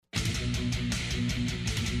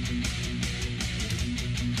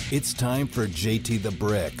It's time for JT the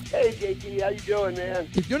Brick. Hey, JT, how you doing, man?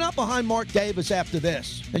 If you're not behind Mark Davis after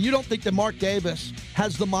this, and you don't think that Mark Davis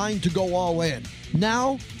has the mind to go all in,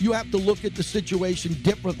 now you have to look at the situation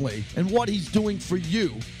differently and what he's doing for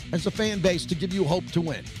you as a fan base to give you hope to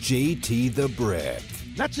win. JT the Brick.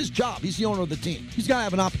 That's his job. He's the owner of the team. He's got to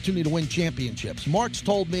have an opportunity to win championships. Mark's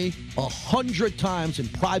told me 100 times in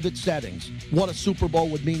private settings what a Super Bowl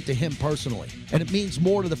would mean to him personally. And it means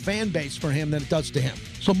more to the fan base for him than it does to him.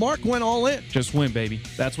 So Mark went all in. Just win, baby.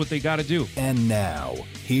 That's what they got to do. And now,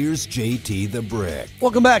 here's JT the Brick.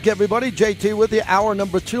 Welcome back, everybody. JT with you. Hour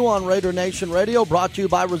number 2 on Raider Nation Radio, brought to you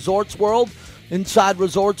by Resorts World. Inside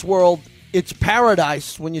Resorts World, it's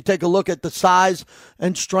paradise when you take a look at the size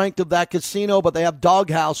and strength of that casino, but they have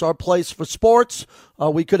Doghouse, our place for sports.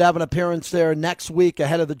 We could have an appearance there next week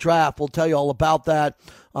ahead of the draft. We'll tell you all about that.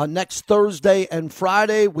 Next Thursday and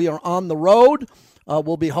Friday, we are on the road.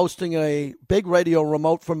 We'll be hosting a big radio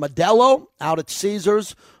remote from Modelo out at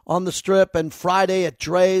Caesars on the Strip, and Friday at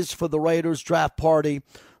Dre's for the Raiders draft party.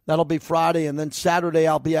 That'll be Friday, and then Saturday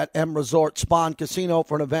I'll be at M Resort Spawn Casino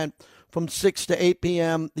for an event from 6 to 8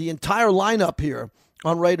 p.m. The entire lineup here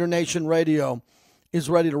on Raider Nation Radio is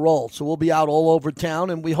ready to roll. So we'll be out all over town,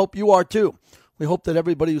 and we hope you are too. We hope that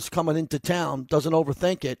everybody who's coming into town doesn't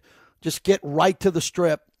overthink it. Just get right to the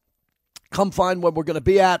Strip. Come find where we're going to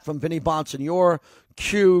be at, from Vinny Bonsignore,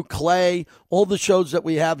 Q, Clay, all the shows that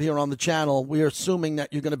we have here on the channel. We are assuming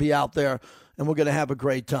that you're going to be out there, and we're going to have a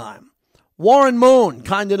great time. Warren Moon,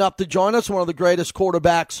 kind enough to join us, one of the greatest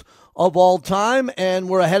quarterbacks of all time, and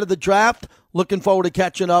we're ahead of the draft. Looking forward to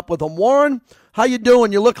catching up with him. Warren, how you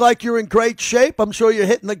doing? You look like you're in great shape. I'm sure you're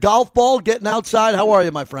hitting the golf ball, getting outside. How are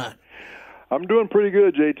you, my friend? I'm doing pretty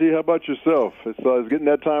good, JT. How about yourself? It's getting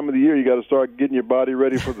that time of the year. You got to start getting your body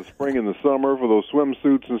ready for the spring and the summer, for those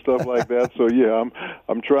swimsuits and stuff like that. So, yeah,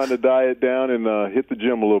 I'm trying to diet down and hit the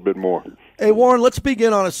gym a little bit more. Hey, Warren, let's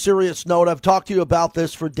begin on a serious note. I've talked to you about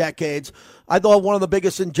this for decades. I thought one of the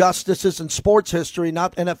biggest injustices in sports history,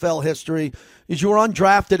 not NFL history, is you were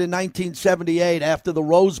undrafted in 1978 after the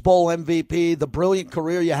Rose Bowl MVP, the brilliant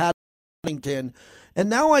career you had in Washington. And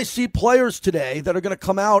now I see players today that are going to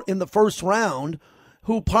come out in the first round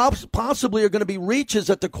who possibly are going to be reaches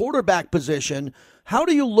at the quarterback position. How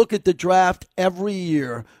do you look at the draft every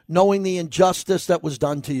year, knowing the injustice that was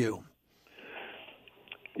done to you?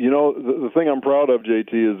 You know, the thing I'm proud of,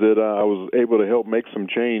 JT, is that I was able to help make some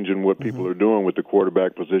change in what people are doing with the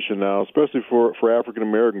quarterback position now, especially for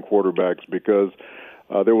African-American quarterbacks, because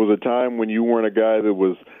there was a time when you weren't a guy that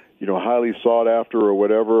was, highly sought after or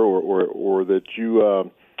whatever, or that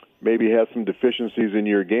you maybe had some deficiencies in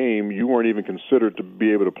your game. You weren't even considered to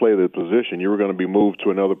be able to play the position. You were going to be moved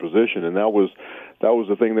to another position, and that was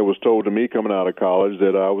the thing that was told to me coming out of college,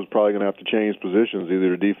 that I was probably going to have to change positions,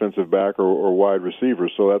 either to defensive back or wide receiver.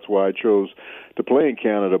 So that's why I chose to play in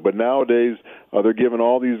Canada. But nowadays, they're giving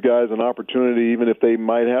all these guys an opportunity, even if they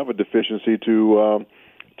might have a deficiency, to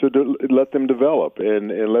let them develop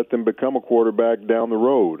and let them become a quarterback down the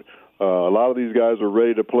road. A lot of these guys are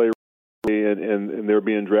ready to play, and they're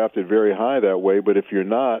being drafted very high that way. But if you're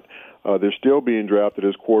not, they're still being drafted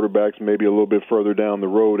as quarterbacks maybe a little bit further down the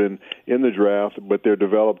road in the draft, but they're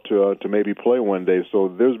developed to maybe play one day. So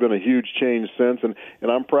there's been a huge change since, and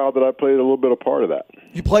I'm proud that I played a little bit of part of that.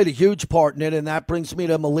 You played a huge part in it, and that brings me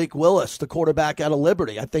to Malik Willis, the quarterback out of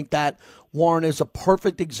Liberty. I think that, Warren, is a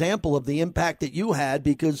perfect example of the impact that you had,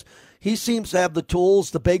 because he seems to have the tools,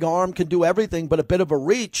 the big arm, can do everything but a bit of a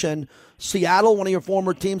reach. And Seattle, one of your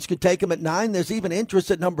former teams, could take him at 9. There's even interest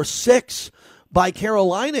at number 6 by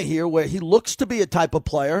Carolina here, where he looks to be a type of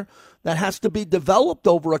player that has to be developed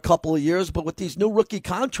over a couple of years. But with these new rookie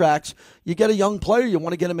contracts, you get a young player, you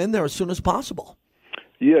want to get him in there as soon as possible.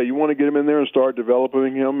 Yeah, you want to get him in there and start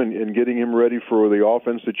developing him and getting him ready for the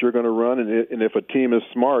offense that you're going to run. And if a team is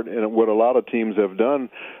smart, and what a lot of teams have done,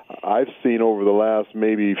 I've seen over the last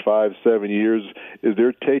maybe 5-7 years, is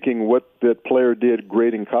they're taking what that player did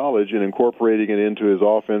great in college and incorporating it into his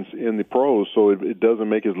offense in the pros, so it doesn't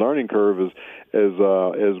make his learning curve as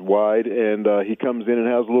wide, and he comes in and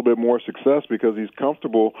has a little bit more success because he's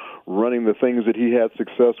comfortable running the things that he had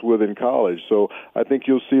success with in college. So I think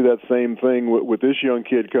you'll see that same thing with this young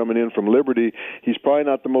kid coming in from Liberty. He's probably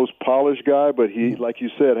not the most polished guy, but he, like you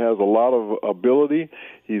said, has a lot of ability.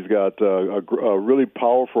 He's got a really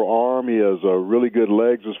powerful arm. He has really good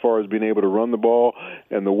legs as far as being able to run the ball.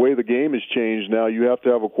 And the way the game has changed now, you have to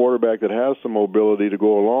have a quarterback that has some mobility to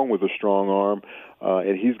go along with a strong arm.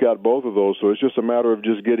 And he's got both of those. So it's just a matter of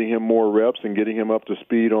just getting him more reps and getting him up to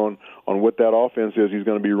speed on what that offense is he's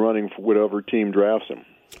going to be running for whatever team drafts him.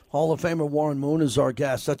 Hall of Famer Warren Moon is our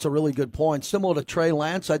guest. That's a really good point. Similar to Trey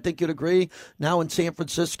Lance, I think you'd agree, now in San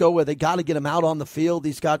Francisco where they got to get him out on the field.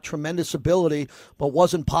 He's got tremendous ability, but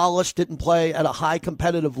wasn't polished, didn't play at a high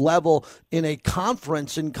competitive level in a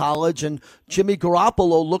conference in college. And Jimmy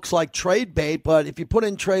Garoppolo looks like trade bait, but if you put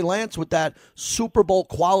in Trey Lance with that Super Bowl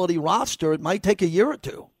quality roster, it might take a year or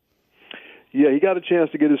two. Yeah, he got a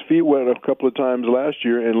chance to get his feet wet a couple of times last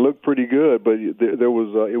year and looked pretty good, but there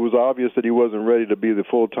was it was obvious that he wasn't ready to be the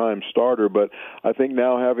full-time starter. But I think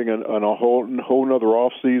now having a whole nother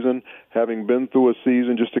off season, having been through a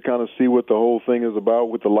season just to kind of see what the whole thing is about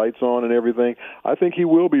with the lights on and everything, I think he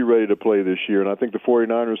will be ready to play this year, and I think the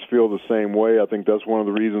 49ers feel the same way. I think that's one of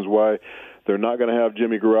the reasons why they're not going to have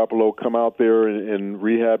Jimmy Garoppolo come out there and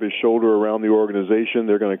rehab his shoulder around the organization.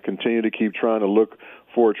 They're going to continue to keep trying to look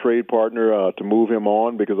for a trade partner to move him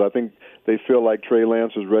on because I think they feel like Trey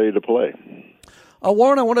Lance is ready to play.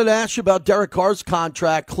 Warren, I wanted to ask you about Derek Carr's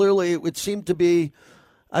contract. Clearly, it seemed to be,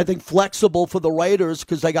 I think, flexible for the Raiders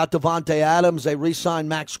because they got Devontae Adams, they re-signed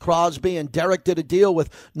Max Crosby, and Derek did a deal with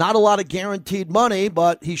not a lot of guaranteed money,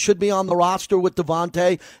 but he should be on the roster with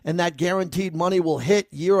Devontae, and that guaranteed money will hit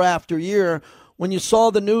year after year. When you saw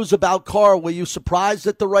the news about Carr, were you surprised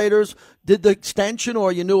that the Raiders did the extension,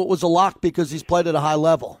 or you knew it was a lock because he's played at a high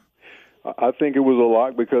level? I think it was a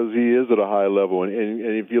lock because he is at a high level. And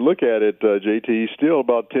if you look at it, JT, he's still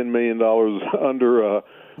about $10 million under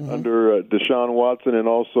Deshaun Watson and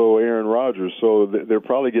also Aaron Rodgers. So they're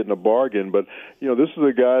probably getting a bargain. But, this is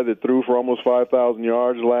a guy that threw for almost 5,000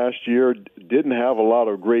 yards last year, didn't have a lot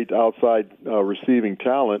of great outside receiving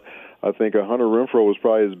talent. I think Hunter Renfrow was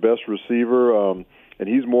probably his best receiver, and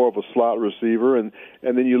he's more of a slot receiver. And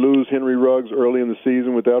then you lose Henry Ruggs early in the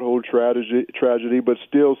season with that whole tragedy, but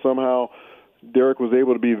still somehow Derek was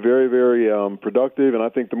able to be very, very productive. And I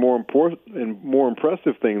think the more important and more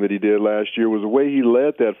impressive thing that he did last year was the way he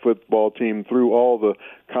led that football team through all the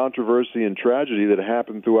controversy and tragedy that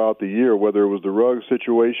happened throughout the year, whether it was the Ruggs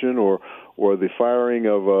situation or the firing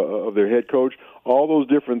of their head coach. All those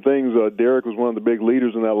different things, Derek was one of the big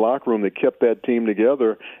leaders in that locker room that kept that team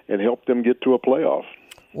together and helped them get to a playoff.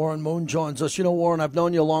 Warren Moon joins us. Warren, I've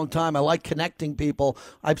known you a long time. I like connecting people.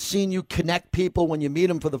 I've seen you connect people when you meet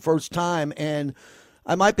them for the first time, and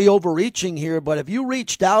I might be overreaching here, but have you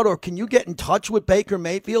reached out or can you get in touch with Baker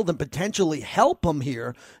Mayfield and potentially help him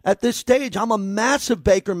here at this stage? I'm a massive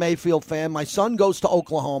Baker Mayfield fan. My son goes to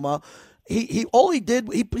Oklahoma. He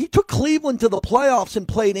took Cleveland to the playoffs and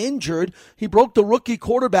played injured. He broke the rookie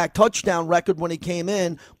quarterback touchdown record when he came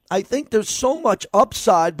in. I think there's so much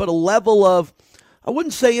upside, but a level of, I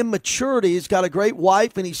wouldn't say immaturity. He's got a great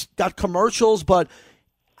wife and he's got commercials, but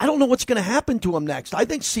I don't know what's going to happen to him next. I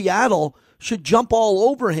think Seattle should jump all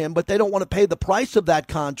over him, but they don't want to pay the price of that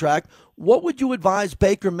contract. What would you advise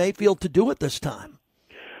Baker Mayfield to do at this time?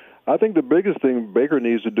 I think the biggest thing Baker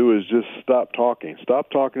needs to do is just stop talking.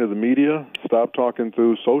 Stop talking to the media, stop talking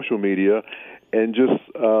through social media, and just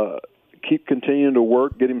keep continuing to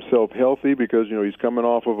work, get himself healthy because, he's coming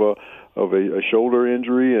off of a shoulder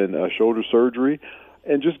injury and a shoulder surgery,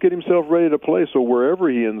 and just get himself ready to play so wherever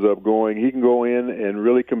he ends up going, he can go in and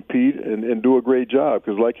really compete and do a great job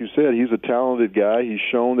because, like you said, he's a talented guy. He's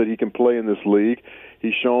shown that he can play in this league.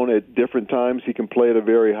 He's shown at different times he can play at a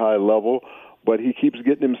very high level. But he keeps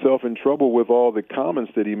getting himself in trouble with all the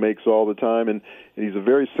comments that he makes all the time, and he's a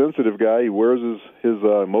very sensitive guy. He wears his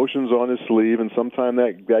emotions on his sleeve, and sometimes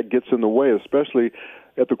that gets in the way, especially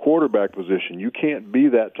at the quarterback position. You can't be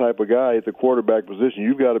that type of guy at the quarterback position.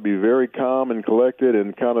 You've got to be very calm and collected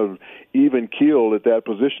and kind of even-keeled at that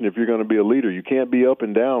position if you're going to be a leader. You can't be up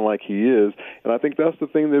and down like he is, and I think that's the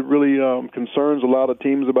thing that really concerns a lot of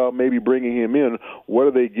teams about maybe bringing him in. What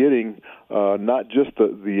are they getting? Not just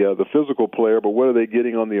the physical player, but what are they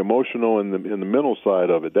getting on the emotional and the mental side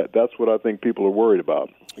of it? That's what I think people are worried about.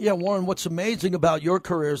 Yeah, Warren, what's amazing about your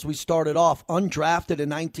career is we started off undrafted in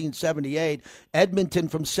 1978, Edmonton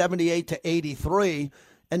from 78 to 83,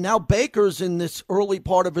 and now Baker's in this early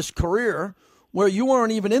part of his career where you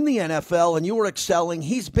weren't even in the NFL and you were excelling.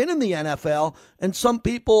 He's been in the NFL, and some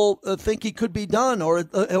people think he could be done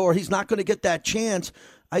or he's not going to get that chance.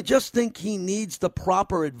 I just think he needs the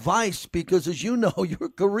proper advice because, as you know, your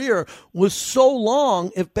career was so long.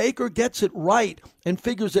 If Baker gets it right and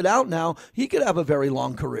figures it out now, he could have a very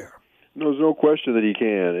long career. No, there's no question that he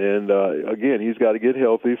can. And, again, he's got to get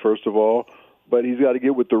healthy, first of all, but he's got to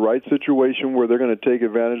get with the right situation where they're going to take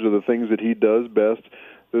advantage of the things that he does best.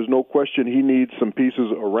 There's no question he needs some pieces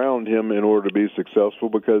around him in order to be successful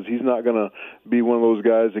because he's not going to be one of those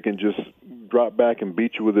guys that can just drop back and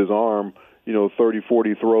beat you with his arm 30,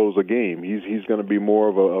 40 throws a game. He's going to be more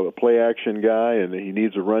of a play-action guy, and he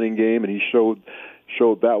needs a running game, and he showed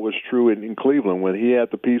showed that was true in Cleveland. When he had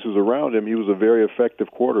the pieces around him, he was a very effective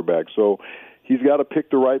quarterback. So he's got to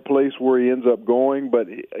pick the right place where he ends up going, but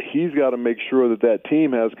he's got to make sure that that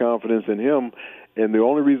team has confidence in him. And the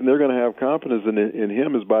only reason they're going to have confidence in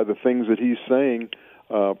him is by the things that he's saying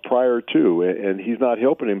prior to, and he's not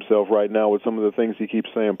helping himself right now with some of the things he keeps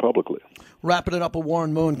saying publicly. Wrapping it up with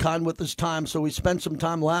Warren Moon, kind with his time. So we spent some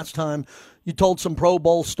time last time. You told some Pro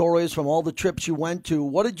Bowl stories from all the trips you went to.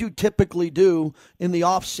 What did you typically do in the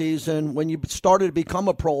off season when you started to become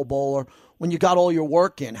a Pro Bowler, when you got all your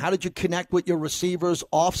work in? How did you connect with your receivers,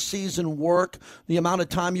 off-season work, the amount of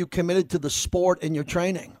time you committed to the sport and your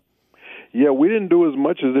training? Yeah, we didn't do as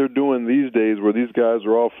much as they're doing these days, where these guys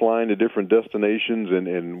are all flying to different destinations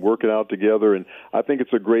and working out together. And I think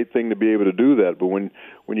it's a great thing to be able to do that. But when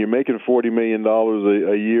you're making $40 million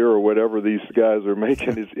a year or whatever these guys are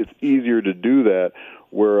making, it's easier to do that.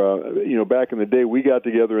 Where back in the day, we got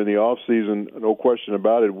together in the off season, no question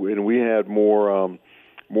about it, and we had more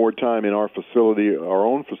time in our facility, our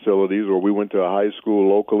own facilities, or we went to a high school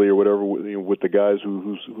locally or whatever with the guys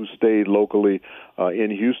who stayed locally in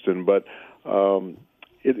Houston. But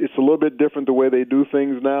it's a little bit different the way they do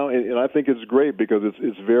things now, and I think it's great because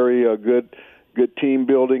it's very good team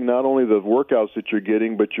building. Not only the workouts that you're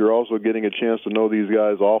getting, but you're also getting a chance to know these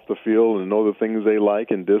guys off the field and know the things they like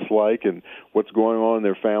and dislike and what's going on in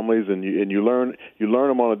their families, and you learn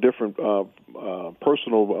them on a different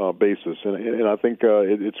personal basis. And I think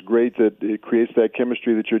it's great that it creates that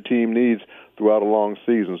chemistry that your team needs throughout a long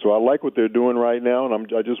season. So I like what they're doing right now,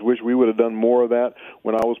 and I just wish we would have done more of that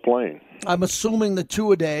when I was playing. I'm assuming the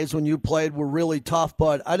two-a-days when you played were really tough,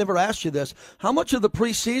 but I never asked you this. How much of the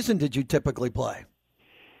preseason did you typically play?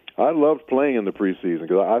 I loved playing in the preseason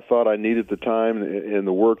because I thought I needed the time and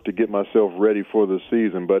the work to get myself ready for the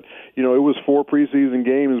season. But, it was 4 preseason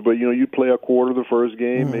games, but, you'd play a quarter the first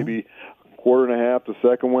game, maybe a quarter and a half the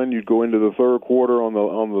second one. You'd go into the third quarter on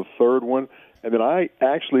the third one. And then I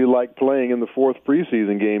actually like playing in the 4th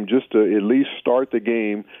preseason game just to at least start the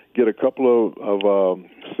game, get a couple of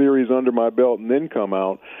series under my belt, and then come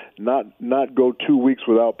out, not go 2 weeks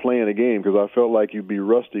without playing a game because I felt like you'd be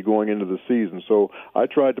rusty going into the season. So I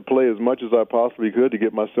tried to play as much as I possibly could to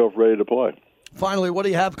get myself ready to play. Finally, what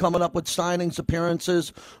do you have coming up with signings,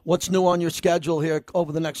 appearances? What's new on your schedule here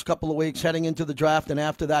over the next couple of weeks heading into the draft and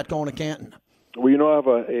after that going to Canton? Well, I have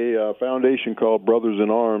a foundation called Brothers in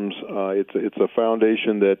Arms. It's a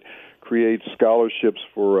foundation that creates scholarships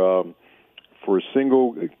for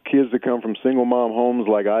single kids that come from single mom homes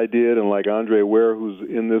like I did and like Andre Ware, who's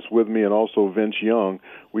in this with me, and also Vince Young.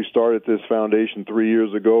 We started this foundation 3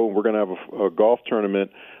 years ago. We're going to have a golf tournament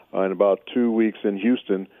in about 2 weeks in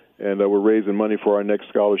Houston, and we're raising money for our next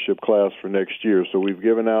scholarship class for next year. So we've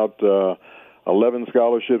given out 11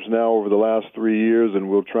 scholarships now over the last 3 years,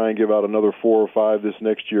 and we'll try and give out another 4 or 5 this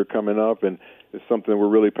next year coming up, and it's something we're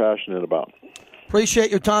really passionate about.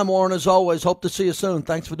 Appreciate your time, Warren, as always. Hope to see you soon.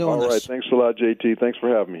 Thanks for doing this. All right. Thanks a lot, JT. Thanks for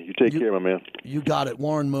having me. You take care, my man. You got it.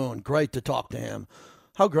 Warren Moon. Great to talk to him.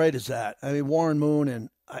 How great is that? I mean, Warren Moon, and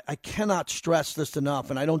I cannot stress this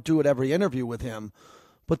enough, and I don't do it every interview with him,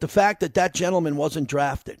 but the fact that gentleman wasn't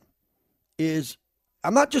drafted is –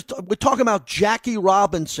 we're talking about Jackie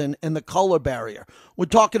Robinson and the color barrier. We're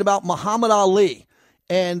talking about Muhammad Ali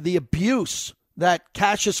and the abuse that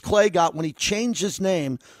Cassius Clay got when he changed his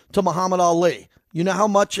name to Muhammad Ali. You know how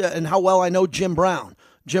much and how well I know Jim Brown.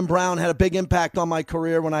 Jim Brown had a big impact on my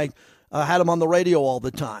career when I had him on the radio all the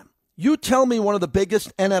time. You tell me one of the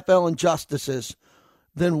biggest NFL injustices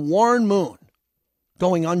than Warren Moon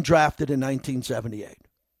going undrafted in 1978.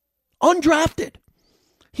 Undrafted.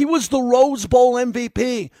 He was the Rose Bowl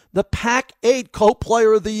MVP, the Pac-8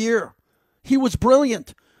 Co-Player of the Year. He was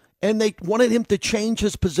brilliant, and they wanted him to change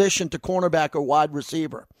his position to cornerback or wide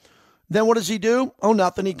receiver. Then what does he do? Oh,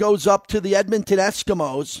 nothing. He goes up to the Edmonton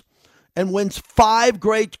Eskimos and wins 5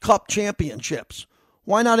 Grey Cup championships.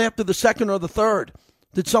 Why not after the second or the third?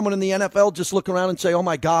 Did someone in the NFL just look around and say, oh,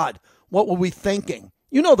 my God, what were we thinking?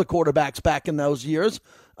 You know the quarterbacks back in those years.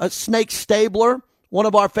 Snake Stabler, one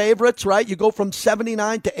of our favorites, right? You go from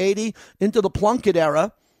 79 to 80 into the Plunkett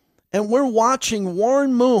era, and we're watching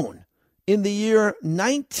Warren Moon in the year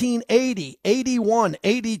 1980, 81,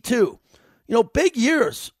 82. Big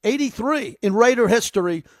years, 83 in Raider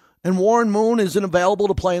history, and Warren Moon isn't available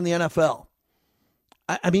to play in the NFL.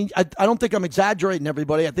 I don't think I'm exaggerating,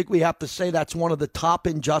 everybody. I think we have to say that's one of the top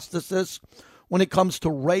injustices when it comes to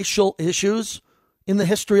racial issues in the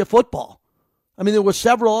history of football. There were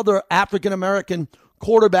several other African-American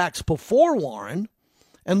quarterbacks before Warren,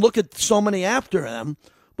 and look at so many after him.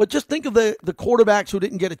 But just think of the quarterbacks who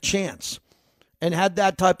didn't get a chance and had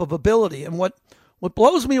that type of ability. And what What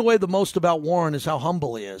blows me away the most about Warren is how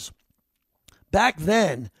humble he is. Back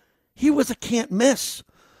then, he was a can't miss.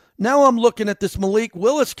 Now I'm looking at this Malik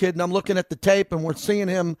Willis kid, and I'm looking at the tape, and we're seeing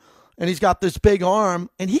him, and he's got this big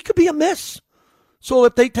arm, and he could be a miss. So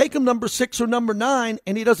if they take him number 6 or number 9,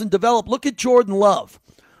 and he doesn't develop, look at Jordan Love.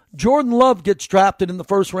 Jordan Love gets drafted in the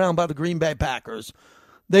first round by the Green Bay Packers.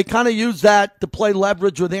 They kind of use that to play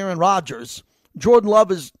leverage with Aaron Rodgers. Jordan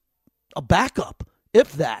Love is a backup,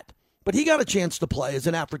 if that. But he got a chance to play as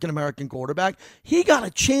an African-American quarterback. He got a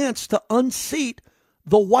chance to unseat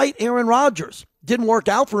the white Aaron Rodgers. Didn't work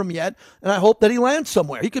out for him yet, and I hope that he lands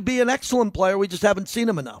somewhere. He could be an excellent player. We just haven't seen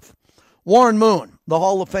him enough. Warren Moon, the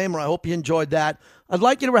Hall of Famer. I hope you enjoyed that. I'd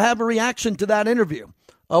like you to have a reaction to that interview.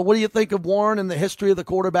 What do you think of Warren and the history of the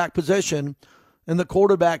quarterback position and the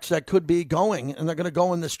quarterbacks that could be going, and they're going to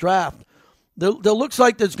go in this draft? There looks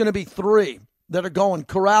like there's going to be 3 that are going.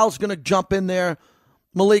 Corral's going to jump in there,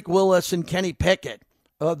 Malik Willis, and Kenny Pickett.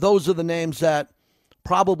 Those are the names that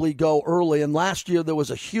probably go early. And last year there was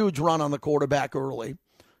a huge run on the quarterback early.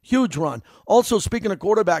 Huge run. Also, speaking of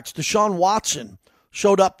quarterbacks, Deshaun Watson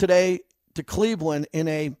showed up today to Cleveland in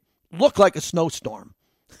a looked like a snowstorm.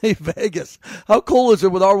 Hey, Vegas, how cool is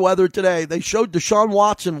it with our weather today? They showed Deshaun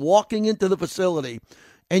Watson walking into the facility,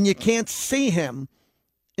 and you can't see him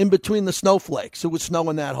in between the snowflakes. It was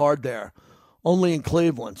snowing that hard there, only in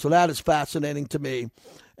Cleveland. So that is fascinating to me.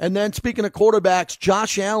 And then speaking of quarterbacks,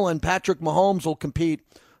 Josh Allen, Patrick Mahomes will compete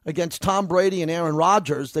against Tom Brady and Aaron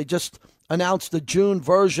Rodgers. They just announced the June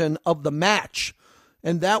version of the match,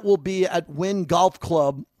 and that will be at Wynn Golf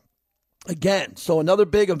Club again. So another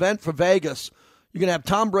big event for Vegas. You're going to have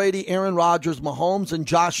Tom Brady, Aaron Rodgers, Mahomes, and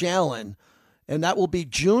Josh Allen, and that will be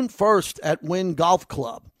June 1st at Wynn Golf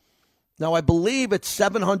Club. Now, I believe it's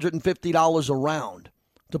 $750 a round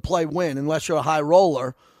to play Wynn, unless you're a high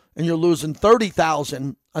roller and you're losing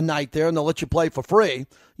 $30,000 a night there, and they'll let you play for free.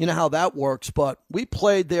 You know how that works. But we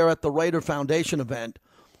played there at the Raider Foundation event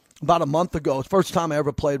about a month ago. It's the first time I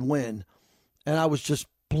ever played Wynn, and I was just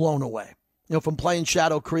blown away. You know, from playing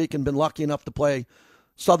Shadow Creek and been lucky enough to play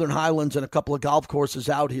Southern Highlands and a couple of golf courses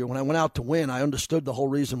out here. When I went out to Wynn, I understood the whole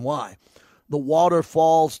reason why. The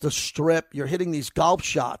waterfalls, the strip, you're hitting these golf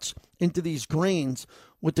shots into these greens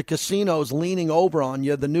with the casinos leaning over on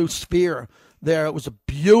you, the new Sphere there. It was a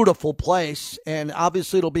beautiful place, and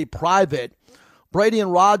obviously it'll be private. Brady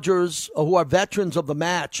and Rodgers, who are veterans of the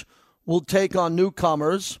match, will take on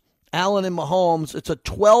newcomers, Allen and Mahomes. It's a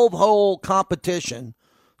 12-hole competition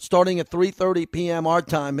starting at 3:30 p.m. our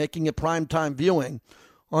time, making it primetime viewing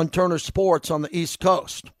on Turner Sports on the East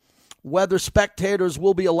Coast. Whether spectators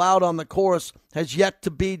will be allowed on the course has yet to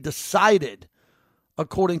be decided,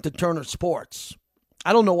 according to Turner Sports.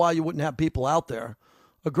 I don't know why you wouldn't have people out there.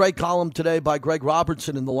 A great column today by Greg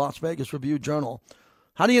Robertson in the Las Vegas Review-Journal.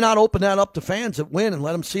 How do you not open that up to fans that win and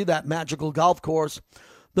let them see that magical golf course?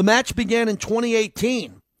 The match began in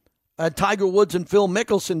 2018. Tiger Woods and Phil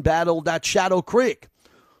Mickelson battled at Shadow Creek.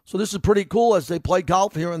 So this is pretty cool as they play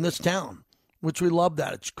golf here in this town, which we love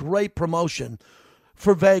that. It's great promotion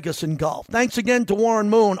for Vegas and golf. Thanks again to Warren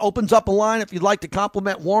Moon. Opens up a line if you'd like to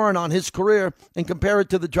compliment Warren on his career and compare it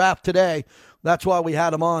to the draft today. That's why we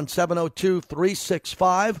had him on,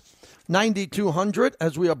 702-365-9200,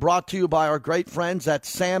 as we are brought to you by our great friends at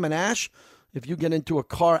Sam and Ash. If you get into a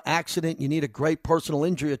car accident, you need a great personal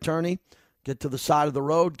injury attorney. Get to the side of the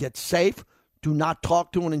road. Get safe. Do not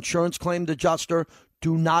talk to an insurance claim adjuster.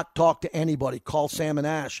 Do not talk to anybody. Call Sam and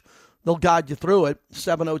Ash. They'll guide you through it.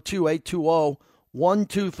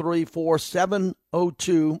 702-820-1234,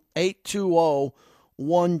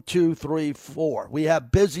 702-820-1234. We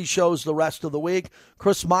have busy shows the rest of the week.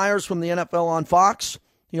 Chris Myers from the NFL on Fox.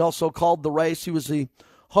 He also called the race. He was the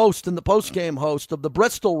host and the postgame host of the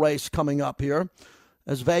Bristol race coming up here.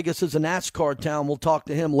 As Vegas is a NASCAR town, we'll talk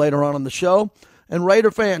to him later on in the show. And Raider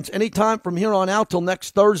fans, anytime from here on out till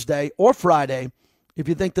next Thursday or Friday, if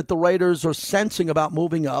you think that the Raiders are sensing about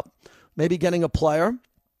moving up, maybe getting a player,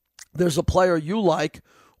 there's a player you like,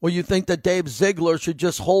 or you think that Dave Ziegler should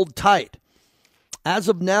just hold tight. As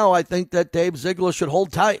of now, I think that Dave Ziegler should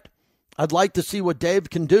hold tight. I'd like to see what Dave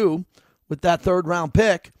can do with that third-round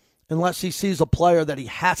pick, unless he sees a player that he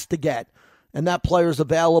has to get, and that player is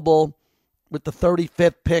available with the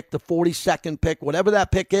 35th pick, the 42nd pick, whatever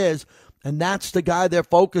that pick is, and that's the guy they're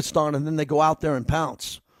focused on, and then they go out there and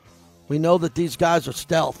pounce. We know that these guys are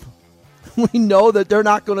stealth. We know that they're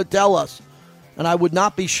not going to tell us. And I would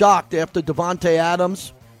not be shocked after Devontae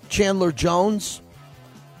Adams, Chandler Jones,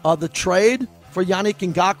 the trade for Yannick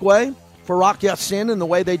Ngakoue, for Rock Ya-Sin, and the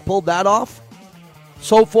way they pulled that off.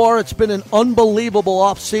 So far, it's been an unbelievable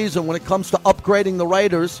offseason when it comes to upgrading the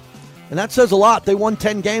Raiders. And that says a lot. They won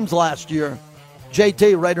 10 games last year.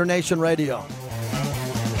 JT, Raider Nation Radio.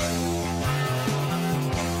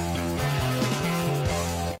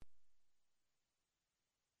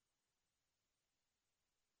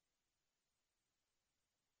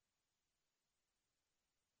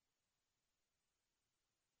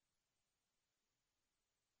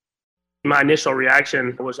 My initial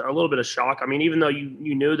reaction was a little bit of shock. I mean, even though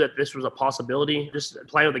you knew that this was a possibility, just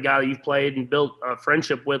playing with a guy that you've played and built a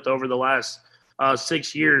friendship with over the last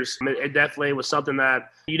 6 years, it definitely was something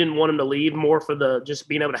that you didn't want him to leave, more for the just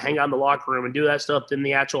being able to hang out in the locker room and do that stuff than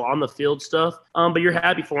the actual on the field stuff. But you're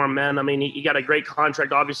happy for him, man. I mean, he got a great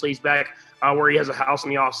contract. Obviously, he's back where he has a house in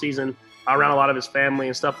the offseason around a lot of his family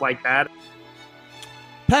and stuff like that.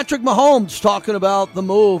 Patrick Mahomes talking about the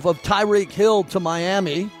move of Tyreek Hill to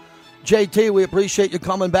Miami. JT, we appreciate you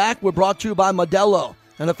coming back. We're brought to you by Modelo,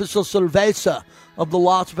 an official cerveza of the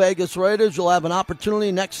Las Vegas Raiders. You'll have an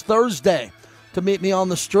opportunity next Thursday to meet me on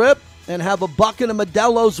the Strip and have a bucket of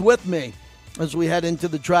Modelos with me as we head into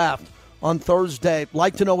the draft on Thursday.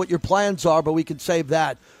 Like to know what your plans are, but we can save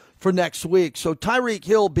that for next week. So Tyreek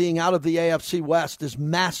Hill being out of the AFC West is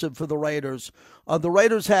massive for the Raiders. The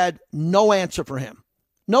Raiders had no answer for him.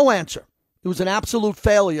 No answer. It was an absolute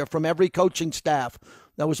failure from every coaching staff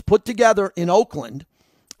that was put together in Oakland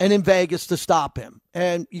and in Vegas to stop him.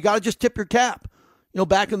 And you got to just tip your cap. You know,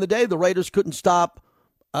 back in the day, the Raiders couldn't stop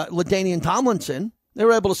LaDainian Tomlinson. They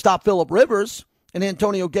were able to stop Phillip Rivers and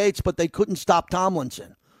Antonio Gates, but they couldn't stop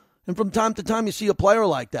Tomlinson. And from time to time, you see a player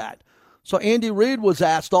like that. So Andy Reid was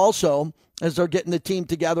asked also, as they're getting the team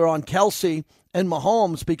together on Kelsey and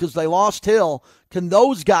Mahomes, because they lost Hill, can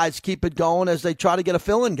those guys keep it going as they try to get a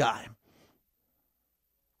fill-in guy?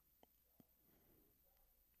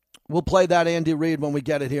 We'll play that Andy Reid when we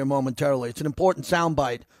get it here momentarily. It's an important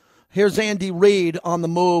soundbite. Here's Andy Reid on the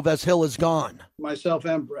move as Hill is gone. Myself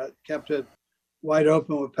and Brett kept it wide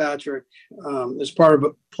open with Patrick. As part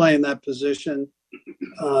of playing that position,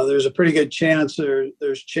 there's a pretty good chance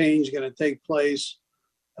there's change going to take place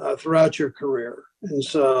throughout your career. And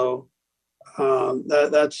so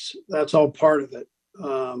that's all part of it.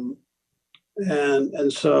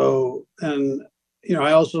 And you know,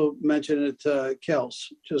 I also mentioned it to Kels,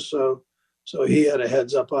 just so he had a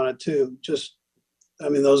heads up on it too. Just, I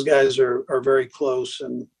mean, those guys are very close,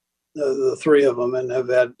 and the three of them, and have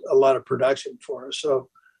had a lot of production for us. So,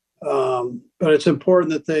 but it's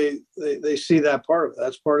important that they see that part of it.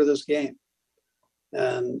 That's part of this game,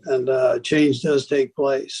 and change does take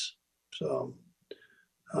place. So,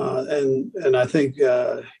 and I think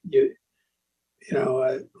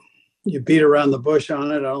you beat around the bush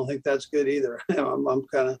on it. I don't think that's good either. I'm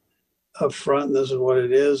kind of upfront, and this is what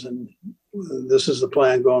it is, and this is the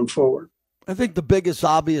plan going forward. I think the biggest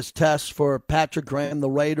obvious test for Patrick Graham, the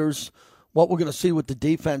Raiders, what we're going to see with the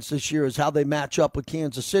defense this year is how they match up with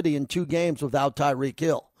Kansas City in 2 games without Tyreek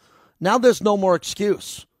Hill. Now there's no more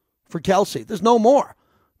excuse for Kelsey. There's no more,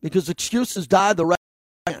 because excuses die the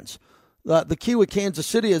Raiders. The key with Kansas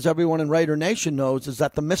City, as everyone in Raider Nation knows, is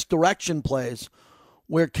that the misdirection plays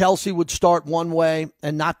where Kelsey would start one way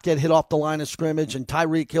and not get hit off the line of scrimmage and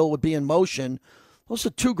Tyreek Hill would be in motion. Those are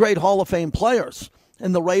 2 great Hall of Fame players,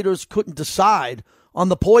 and the Raiders couldn't decide on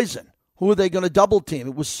the poison. Who are they going to double team?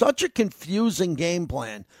 It was such a confusing game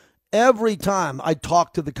plan every time I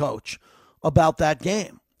talked to the coach about that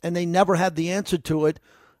game, and they never had the answer to it.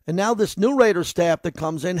 And now this new Raiders staff that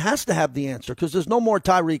comes in has to have the answer, because there's no more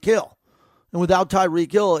Tyreek Hill. And without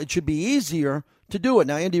Tyreek Hill, it should be easier to do it.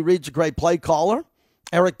 Now, Andy Reid's a great play caller.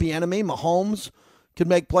 Eric Bieniemy, Mahomes can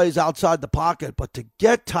make plays outside the pocket, but to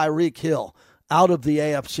get Tyreek Hill out of the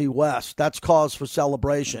AFC West, that's cause for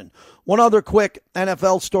celebration. One other quick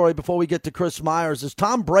NFL story before we get to Chris Myers is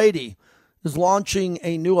Tom Brady is launching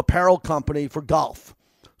a new apparel company for golf,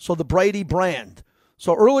 so the Brady brand.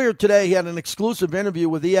 So earlier today, he had an exclusive interview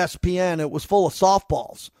with ESPN. It was full of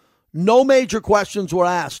softballs. No major questions were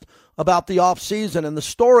asked about the offseason and the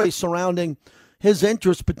story surrounding his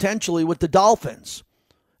interest potentially with the Dolphins.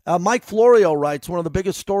 Mike Florio writes, one of the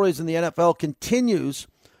biggest stories in the NFL continues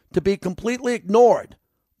to be completely ignored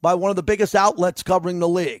by one of the biggest outlets covering the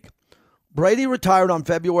league. Brady retired on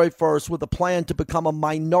February 1st with a plan to become a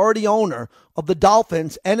minority owner of the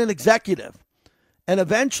Dolphins and an executive, and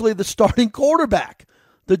eventually the starting quarterback.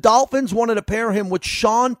 The Dolphins wanted to pair him with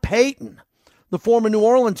Sean Payton, the former New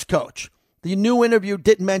Orleans coach. The new interview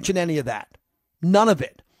didn't mention any of that. None of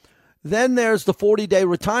it. Then there's the 40-day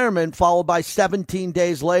retirement, followed by 17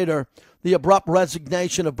 days later, the abrupt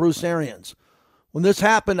resignation of Bruce Arians. When this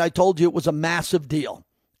happened, I told you it was a massive deal,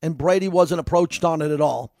 and Brady wasn't approached on it at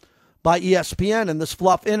all by ESPN in this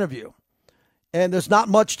fluff interview. And there's not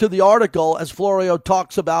much to the article, as Florio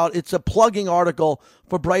talks about. It's a plugging article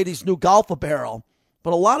for Brady's new golf apparel.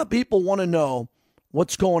 But a lot of people want to know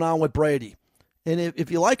what's going on with Brady. And if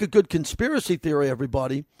you like a good conspiracy theory,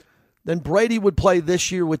 everybody, then Brady would play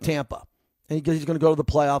this year with Tampa. And he's going to go to the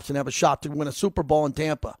playoffs and have a shot to win a Super Bowl in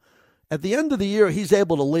Tampa. At the end of the year, he's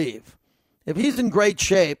able to leave. If he's in great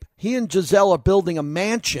shape, he and Giselle are building a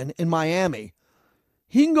mansion in Miami.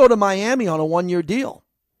 He can go to Miami on a one-year deal.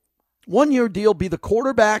 One-year deal, be the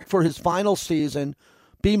quarterback for his final season,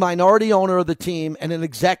 be minority owner of the team and an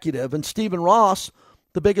executive. And Stephen Ross,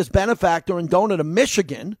 the biggest benefactor and donor to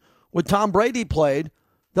Michigan, where Tom Brady played,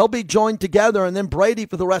 they'll be joined together, and then Brady,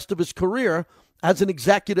 for the rest of his career, as an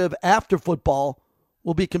executive after football,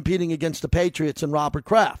 will be competing against the Patriots and Robert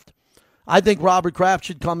Kraft. I think Robert Kraft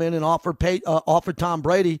should come in and offer Tom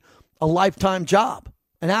Brady a lifetime job,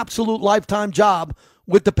 an absolute lifetime job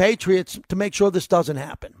with the Patriots to make sure this doesn't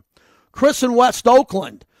happen. Chris in West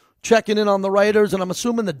Oakland checking in on the Raiders, and I'm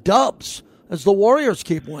assuming the Dubs as the Warriors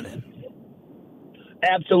keep winning.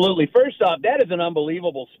 Absolutely. First off, that is an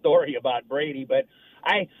unbelievable story about Brady, but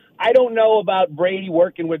I don't know about Brady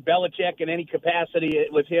working with Belichick in any capacity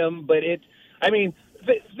with him, but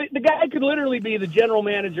the guy could literally be the general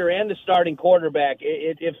manager and the starting quarterback.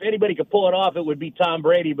 If anybody could pull it off, it would be Tom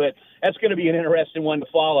Brady, but that's going to be an interesting one to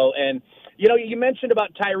follow. And, you mentioned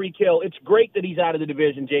about Tyreek Hill. It's great that he's out of the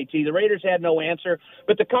division, JT. The Raiders had no answer,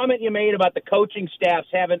 but the comment you made about the coaching staffs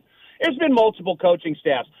there's been multiple coaching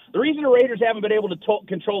staffs. The reason the Raiders haven't been able to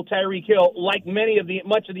control Tyreek Hill, like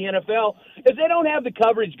much of the NFL, is they don't have the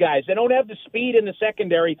coverage guys. They don't have the speed in the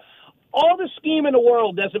secondary. All the scheme in the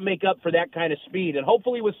world doesn't make up for that kind of speed. And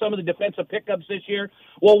hopefully with some of the defensive pickups this year,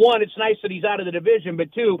 well, one, it's nice that he's out of the division,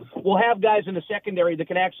 but two, we'll have guys in the secondary that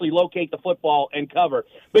can actually locate the football and cover.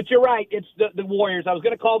 But you're right, it's the Warriors. I was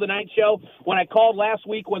going to call the night show. When I called last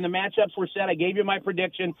week when the matchups were set, I gave you my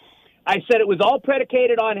prediction. I said it was all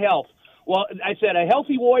predicated on health. Well, I said a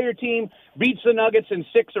healthy Warrior team beats the Nuggets in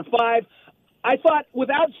 6 or 5. I thought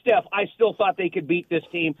without Steph, I still thought they could beat this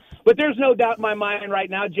team. But there's no doubt in my mind right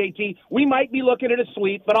now, JT, we might be looking at a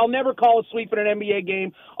sweep, but I'll never call a sweep in an NBA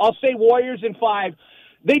game. I'll say Warriors in 5.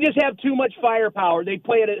 They just have too much firepower. They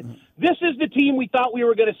play it. This is the team we thought we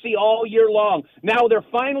were going to see all year long. Now they're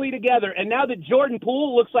finally together, and now that Jordan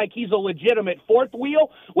Poole looks like he's a legitimate fourth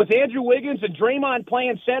wheel with Andrew Wiggins and Draymond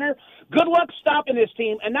playing center, good luck stopping this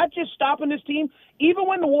team. And not just stopping this team, even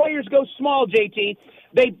when the Warriors go small, JT,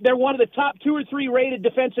 they're one of the top 2 or 3 rated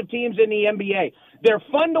defensive teams in the NBA. They're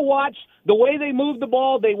fun to watch. The way they move the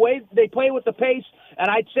ball, they play with the pace. And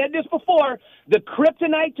I said this before, the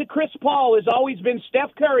kryptonite to Chris Paul has always been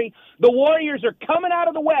Steph Curry. The Warriors are coming out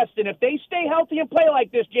of the West, and if they stay healthy and play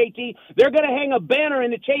like this, JT, they're going to hang a banner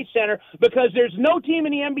in the Chase Center because there's no team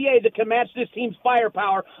in the NBA that can match this team's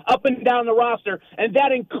firepower up and down the roster, and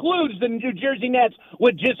that includes the New Jersey Nets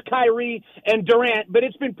with just Kyrie and Durant. But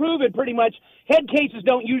it's been proven pretty much head cases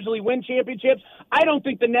don't usually win championships. I don't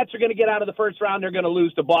think the Nets are going to get out of the first round. They're going to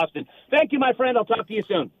lose to Boston. Thank you, my friend. I'll talk to you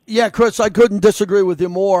soon. Yeah, Chris, I couldn't disagree with you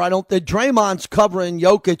more. I don't think Draymond's covering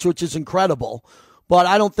Jokic, which is incredible, but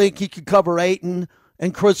I don't think he could cover Ayton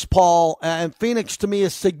and Chris Paul. And Phoenix, to me,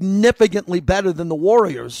 is significantly better than the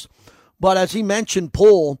Warriors. But as he mentioned,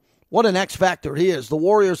 Poole, what an X factor he is. The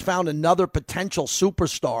Warriors found another potential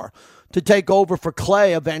superstar to take over for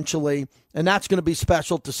Clay eventually, and that's going to be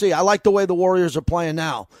special to see. I like the way the Warriors are playing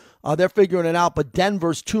now. They're figuring it out, but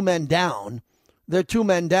Denver's 2 men down. They're 2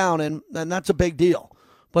 men down, and that's a big deal.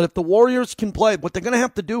 But if the Warriors can play, what they're going to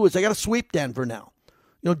have to do is they got to sweep Denver now.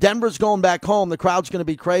 Denver's going back home. The crowd's going to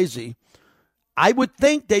be crazy. I would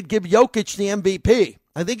think they'd give Jokic the MVP.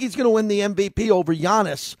 I think he's going to win the MVP over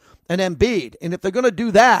Giannis and Embiid. And if they're going to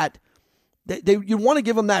do that, you want to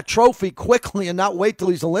give him that trophy quickly and not wait till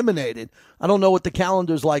he's eliminated. I don't know what the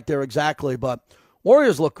calendar's like there exactly, but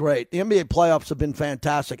Warriors look great. The NBA playoffs have been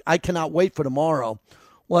fantastic. I cannot wait for tomorrow.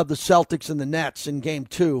 We'll have the Celtics and the Nets in Game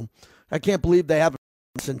 2. I can't believe they have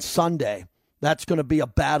it since Sunday. That's going to be a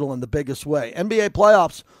battle in the biggest way. NBA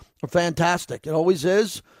playoffs are fantastic. It always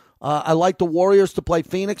is. I like the Warriors to play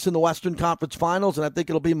Phoenix in the Western Conference Finals, and I think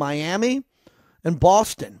it'll be Miami and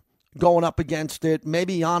Boston going up against it.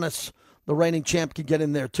 Maybe Giannis, the reigning champ, can get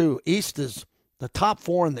in there too. East is the top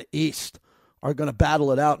 4 in the East are going to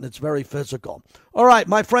battle it out, and it's very physical. All right,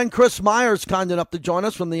 my friend Chris Myers, kind enough to join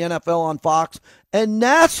us from the NFL on Fox and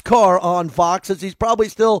NASCAR on Fox, as he's probably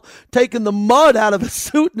still taking the mud out of his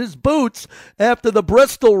suit and his boots after the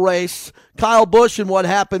Bristol race, Kyle Busch and what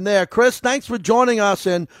happened there. Chris, thanks for joining us,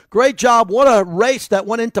 and great job. What a race that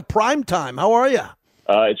went into prime time. How are you?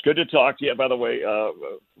 It's good to talk to you. By the way,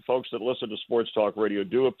 folks that listen to Sports Talk Radio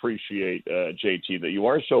do appreciate, JT, that you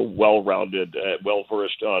are so well-rounded,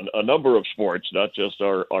 well-versed on a number of sports, not just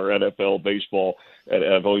our NFL, baseball, and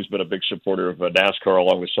I've always been a big supporter of NASCAR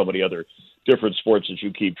along with so many other different sports that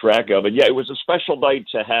you keep track of. And, yeah, it was a special night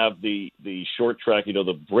to have the short track,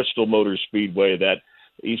 the Bristol Motor Speedway, that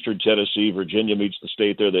Eastern Tennessee, Virginia meets the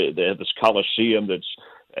state there. They have this Coliseum that's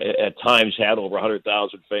at times had over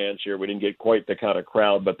 100,000 fans here. We didn't get quite the kind of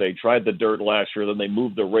crowd, but they tried the dirt last year. Then they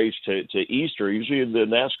moved the race to Easter. Usually the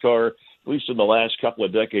NASCAR, at least in the last couple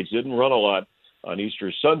of decades, didn't run a lot on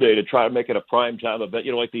Easter Sunday to try to make it a prime time event.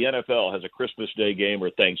 Like the NFL has a Christmas Day game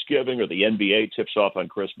or Thanksgiving, or the NBA tips off on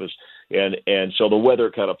Christmas. And so the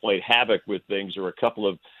weather kind of played havoc with things. There were a couple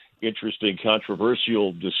of interesting,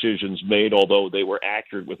 controversial decisions made, although they were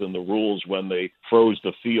accurate within the rules when they froze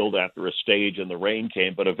the field after a stage and the rain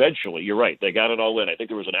came. But eventually, you're right, they got it all in. I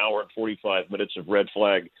think there was an hour and 45 minutes of red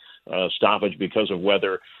flag stoppage because of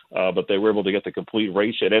weather, but they were able to get the complete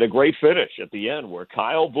race in. And a great finish at the end where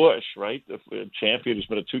Kyle Busch, right, the champion who's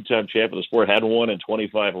been a two-time champion of the sport, hadn't won in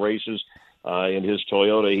 25 races in his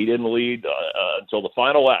Toyota. He didn't lead until the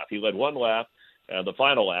final lap. He led one lap. The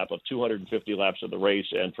final lap of 250 laps of the race.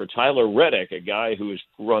 And for Tyler Reddick, a guy who has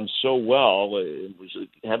run so well, was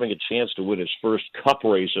having a chance to win his first Cup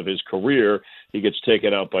race of his career, he gets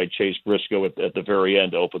taken out by Chase Briscoe at the very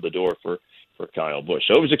end to open the door for Kyle Busch.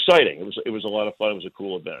 So it was exciting. It was a lot of fun. It was a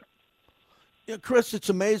cool event. Yeah, Chris, it's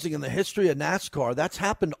amazing in the history of NASCAR. That's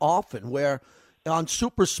happened often where on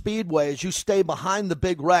super speedways, you stay behind the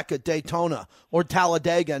big wreck at Daytona or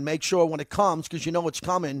Talladega and make sure when it comes, because you know it's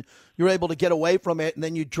coming, you're able to get away from it, and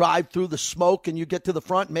then you drive through the smoke and you get to the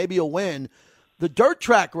front, and maybe you'll win. The dirt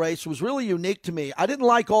track race was really unique to me. I didn't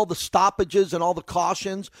like all the stoppages and all the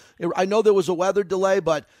cautions. I know there was a weather delay,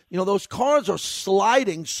 but, those cars are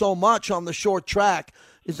sliding so much on the short track.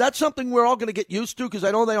 Is that something we're all going to get used to? Because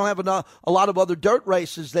I know they don't have a lot of other dirt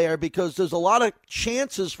races there, because there's a lot of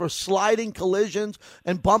chances for sliding collisions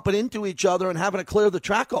and bumping into each other and having to clear the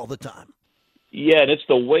track all the time. Yeah, and it's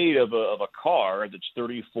the weight of a car that's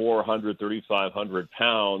 3,400, 3,500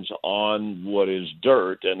 pounds on what is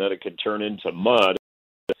dirt, and then it can turn into mud.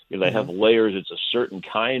 They have layers. It's a certain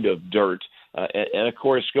kind of dirt. And, of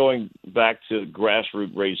course, going back to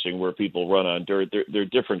grassroots racing where people run on dirt, they're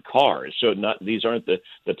different cars. So these aren't the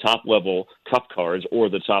top-level Cup cars or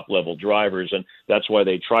the top-level drivers, and that's why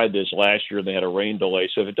they tried this last year and they had a rain delay.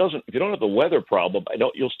 So if you don't have the weather problem,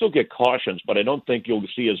 you'll still get cautions, but I don't think you'll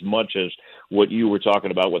see as much as what you were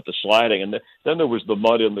talking about with the sliding. And then there was the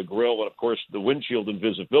mud in the grill, and, of course, the windshield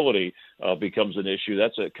invisibility becomes an issue.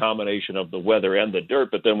 That's a combination of the weather and the dirt,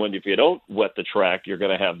 but then if you don't wet the track, you're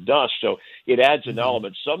going to have dust. So it adds an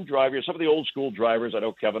element. Some drivers, some of the old school drivers, I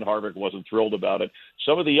know Kevin Harvick wasn't thrilled about it.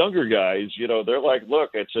 Some of the younger guys, they're like,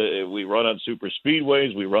 look, we run on super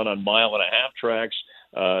speedways, we run on mile-and-a-half tracks.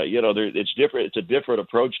 It's different. It's a different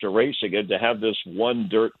approach to racing, and to have this one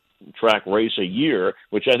dirt track race a year,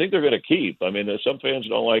 which I think they're going to keep. I mean, some fans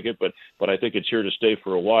don't like it, but I think it's here to stay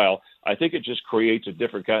for a while. I think it just creates a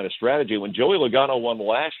different kind of strategy. When Joey Logano won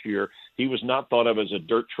last year, he was not thought of as a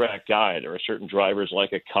dirt track guy. There are certain drivers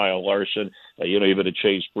like a Kyle Larson, even a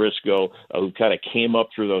Chase Briscoe, who kind of came up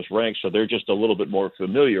through those ranks. So they're just a little bit more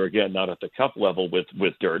familiar, again, not at the Cup level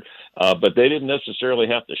with dirt, but they didn't necessarily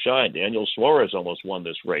have to shine. Daniel Suarez almost won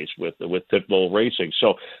this race with Pitbull Racing.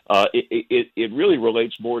 So it really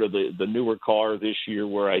relates more to the newer car this year,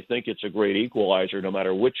 where I think it's a great equalizer no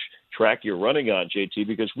matter which track you're running on, JT,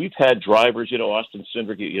 because we've had drivers, Austin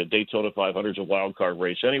Cindric, Daytona 500 is a wild card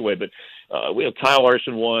race anyway, but we have Kyle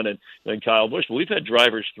Larson won and then Kyle Busch. But we've had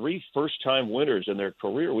drivers, 3 first-time winners in their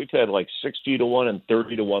career. We've had like 60-1 and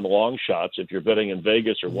 30-1 long shots if you're betting in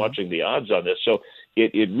Vegas or watching the odds on this. So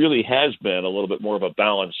it really has been a little bit more of a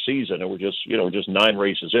balanced season, and we're just 9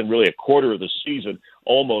 races in, really a quarter of the season,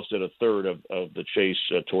 almost at a third of the chase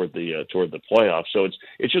toward the playoffs. So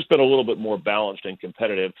it's just been a little bit more balanced and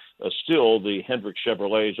competitive. Still, the Hendrick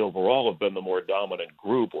Chevrolets overall have been the more dominant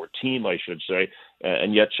group, or team, I should say,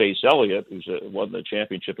 and yet Chase Elliott, who's won the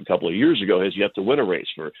championship a couple of years ago, has yet to win a race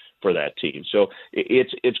for that team. So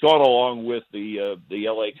it's gone along with the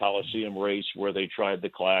LA Coliseum race where they tried the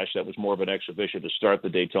Clash. That was more of an exhibition to start the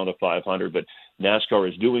Daytona 500, but NASCAR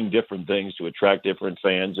is doing different things to attract different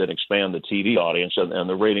fans and expand the TV audience, and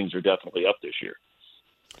the ratings are definitely up this year.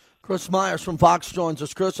 Chris Myers from Fox joins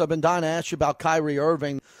us. Chris, I've been dying to ask you about Kyrie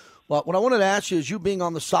Irving. Well, what I wanted to ask you is, you being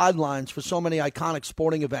on the sidelines for so many iconic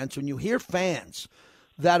sporting events, when you hear fans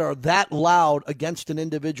that are that loud against an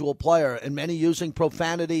individual player, and many using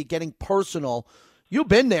profanity, getting personal, you've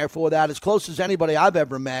been there for that as close as anybody I've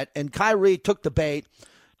ever met, and Kyrie took the bait.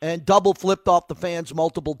 and double flipped off the fans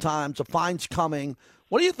multiple times. A fine's coming.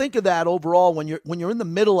 What do you think of that overall when you're in the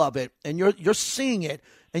middle of it and you're seeing it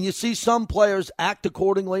and you see some players act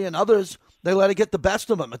accordingly and others, they let it get the best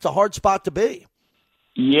of them? It's a hard spot to be.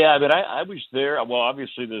 Yeah, I mean, I was there. Well,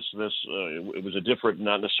 obviously, it was a different,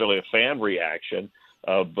 not necessarily a fan reaction,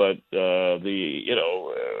 but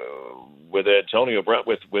with Antonio Brown,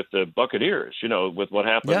 with the Buccaneers, with what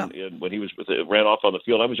happened when he ran off on the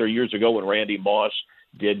field. I was there years ago when Randy Moss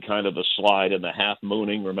did kind of the slide and the half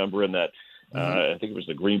mooning. Remember in that. I think it was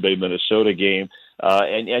the Green Bay, Minnesota game.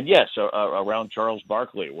 And yes, around Charles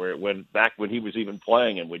Barkley, when he was even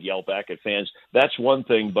playing and would yell back at fans. That's one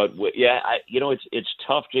thing. But it's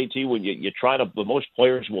tough, JT, when you try to, most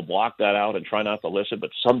players will block that out and try not to listen. But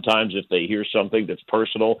sometimes if they hear something that's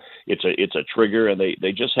personal, it's a trigger, and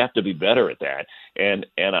they just have to be better at that. And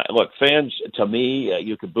look, fans, to me,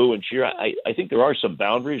 you could boo and cheer. I think there are some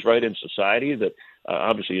boundaries, right, in society that,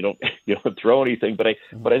 obviously, you don't throw anything, but I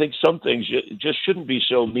think some things just shouldn't be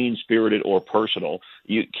so mean-spirited or personal.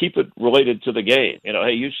 You keep it related to the game.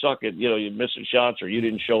 Hey, you suck at you're missing shots, or you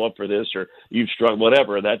didn't show up for this, or you've struggled,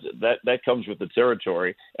 whatever. That comes with the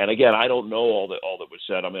territory. And again, I don't know all that was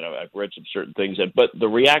said. I mean, I've read some certain things, but the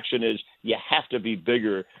reaction is you have to be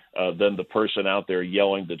bigger than the person out there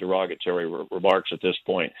yelling the derogatory remarks at this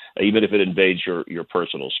point, even if it invades your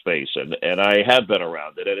personal space. And I have been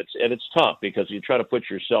around it, and it's tough because you try to put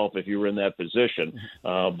yourself, if you were in that position,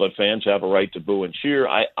 but fans have a right to boo and cheer.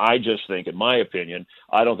 I just think, in my opinion,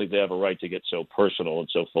 I don't think they have a right to get so personal and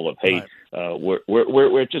so full of hate. Right.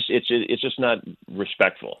 It's just not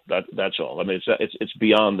respectful. That's all. I mean, it's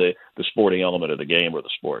beyond the sporting element of the game or the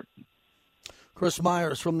sport. Chris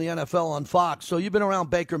Myers from the NFL on Fox. So you've been around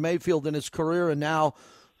Baker Mayfield in his career, and now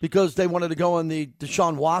because they wanted to go in the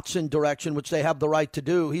Deshaun Watson direction, which they have the right to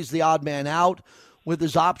do, he's the odd man out with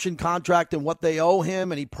his option contract and what they owe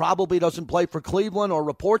him, and he probably doesn't play for Cleveland or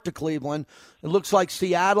report to Cleveland. It looks like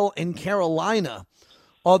Seattle and Carolina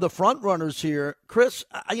are the front runners here. Chris,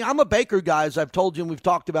 I'm a Baker guy, as I've told you and we've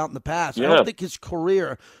talked about in the past. Yeah. I don't think his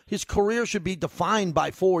career should be defined by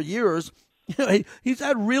 4 years. He's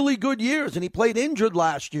had really good years, and he played injured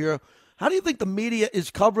last year. How do you think the media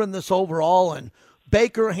is covering this overall, and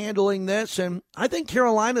Baker handling this? And I think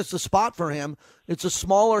Carolina's the spot for him. It's a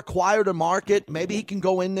smaller, quieter market. Maybe he can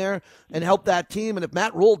go in there and help that team. And if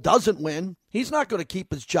Matt Rule doesn't win, he's not going to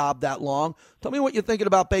keep his job that long. Tell me what you're thinking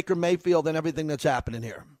about Baker Mayfield and everything that's happening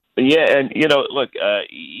here. Yeah, and look,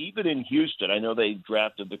 even in Houston, I know they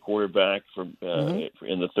drafted the quarterback from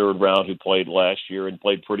in the third round who played last year and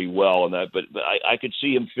played pretty well in that. But I could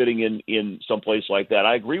see him fitting in some place like that.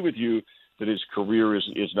 I agree with you that his career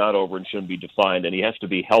is not over and shouldn't be defined, and he has to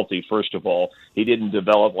be healthy, first of all. He didn't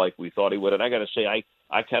develop like we thought he would, and I got to say,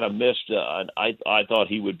 I kind of missed. I thought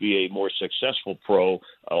he would be a more successful pro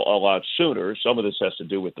a lot sooner. Some of this has to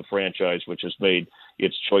do with the franchise, which has made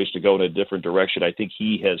its choice to go in a different direction. I think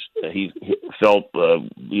he felt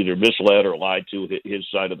either misled or lied to his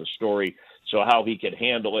side of the story. So how he can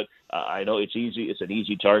handle it, I know it's easy. It's an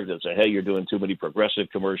easy target to say, hey, you're doing too many progressive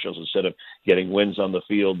commercials instead of getting wins on the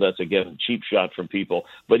field. That's, again, a cheap shot from people.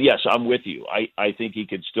 But, yes, I'm with you. I think he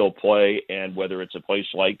could still play, and whether it's a place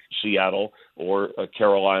like Seattle or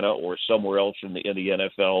Carolina or somewhere else in the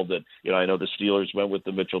NFL that, I know the Steelers went with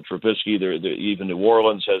the Mitchell Trubisky. Even New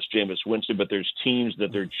Orleans has Jameis Winston, but there's teams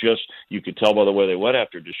that they're just, you could tell by the way they went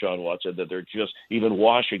after Deshaun Watson, that they're just, even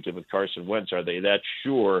Washington with Carson Wentz, are they that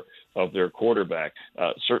sure of their quarterback?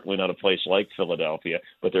 Certainly not a place like Philadelphia,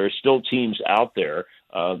 but there are still teams out there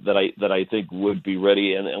that I think would be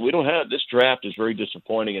ready. And we don't have, this draft is very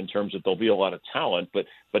disappointing in terms of there'll be a lot of talent, but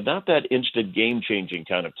not that instant game-changing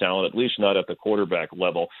kind of talent, at least not at the quarterback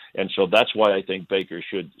level. And so that's why I think Baker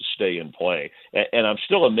should stay in play. And I'm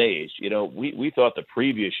still amazed. We thought the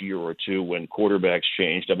previous year or two when quarterbacks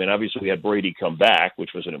changed, I mean, obviously we had Brady come back,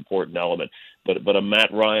 which was an important element, but a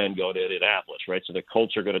Matt Ryan go to Indianapolis, right? So the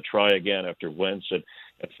Colts are going to try again after Wentz and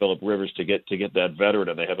Phillip Rivers to get that veteran,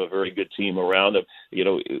 and they have a very good team around him.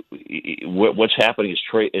 What's happening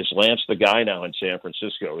is Lance the guy now in San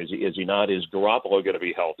Francisco? Is he not? Is Garoppolo going to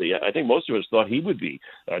be healthy? I think most of us thought he would be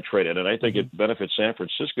traded, and I think it benefits San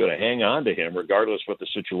Francisco to hang on to him, regardless what the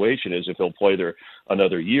situation is, if he'll play there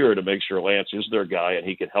another year, to make sure Lance is their guy and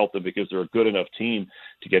he can help them because they're a good enough team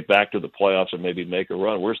to get back to the playoffs and maybe make a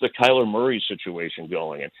run. Where's the Kyler Murray situation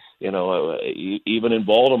going? And even in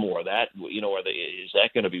Baltimore, is that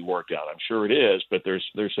going to be worked out? I'm sure it is, but there's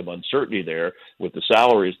some uncertainty there with the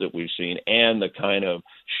salaries that we've seen and the kind of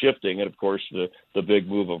shifting, and of course the big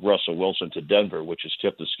move of Russell Wilson to Denver, which has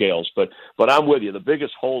tipped the scales. But I'm with you. The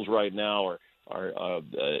biggest holes right now are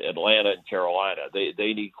Atlanta and Carolina.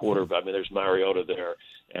 They need quarterback. I mean, there's Mariota there,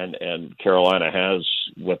 and Carolina has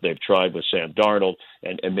what they've tried with Sam Darnold,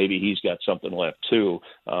 and maybe he's got something left too.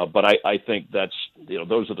 But I think that's,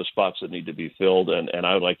 those are the spots that need to be filled, and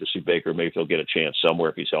I would like to see Baker Mayfield get a chance somewhere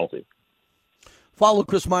if he's healthy. Follow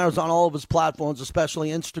Chris Myers on all of his platforms, especially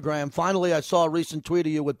Instagram. Finally, I saw a recent tweet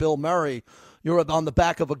of you with Bill Murray. You're on the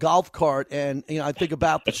back of a golf cart, and I think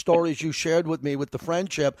about the stories you shared with me with the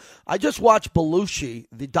friendship. I just watched Belushi,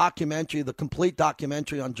 the documentary, the complete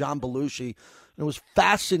documentary on John Belushi. It was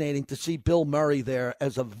fascinating to see Bill Murray there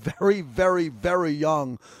as a very, very, very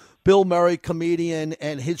young Bill Murray comedian,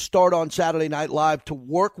 and his start on Saturday Night Live to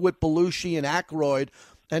work with Belushi and Aykroyd.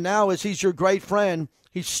 And now, as he's your great friend,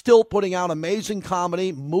 he's still putting out amazing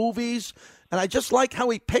comedy, movies, and I just like how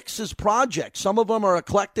he picks his projects. Some of them are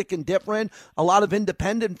eclectic and different, a lot of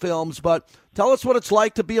independent films, but tell us what it's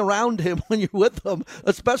like to be around him when you're with him,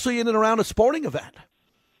 especially in and around a sporting event.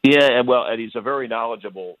 Yeah, and he's a very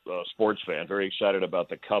knowledgeable sports fan, very excited about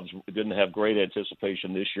the Cubs. Didn't have great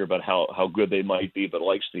anticipation this year about how good they might be, but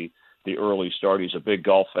likes the early start. He's a big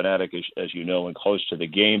golf fanatic, as you know, and close to the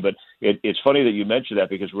game. But it's funny that you mentioned that,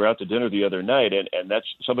 because we were out to dinner the other night, and that's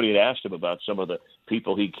somebody had asked him about some of the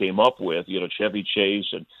people he came up with, Chevy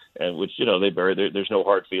Chase, and which, they buried. There's no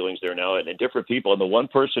hard feelings there now, and different people. And the one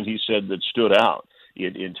person he said that stood out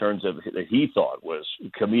in terms of that he thought was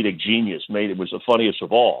comedic genius, it was the funniest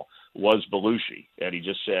of all, was Belushi. And he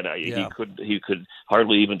just said he could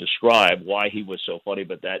hardly even describe why he was so funny,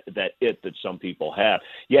 but that some people have.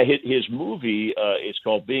 Yeah, his movie is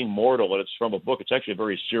called Being Mortal, and it's from a book. It's actually a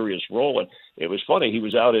very serious role, and it was funny. He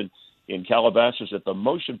was out in Calabasas at the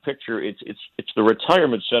Motion Picture. It's the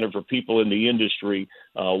retirement center for people in the industry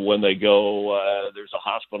when they go. There's a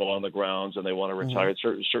hospital on the grounds, and they want to retire.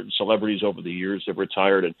 Mm-hmm. Certain celebrities over the years have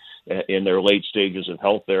retired and in their late stages of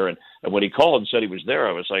health there. And when he called and said he was there,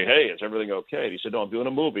 I was like, "Hey, is everything okay?" And he said, "No, I'm doing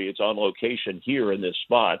a movie. It's on location here in this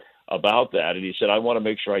spot about that." And he said, "I want to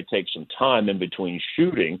make sure I take some time in between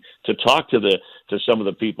shooting to talk to some of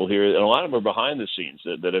the people here, and a lot of them are behind the scenes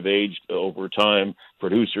that have aged over time,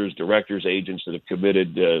 producers, directors, agents that have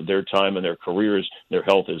committed their time and their careers. Their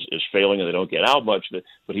health is failing and they don't get out much,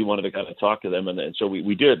 but he wanted to kind of talk to them, and so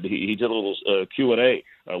we did. He did a little Q&A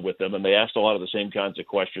with them, and they asked a lot of the same kinds of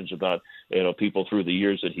questions about people through the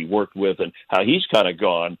years that he worked with, and how he's kind of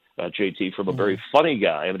gone, JT, from a very funny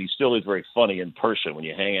guy. I mean, he still is very funny in person when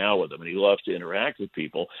you hang out with him, and he loves to interact with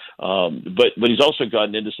people. But he's also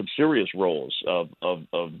gotten into some serious roles of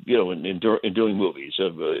in doing movies,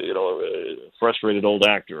 of a frustrated old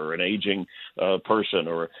actor, or an aging person,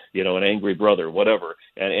 or an angry brother, whatever.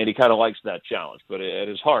 And he kind of likes that challenge. But at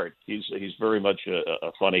his heart, he's very much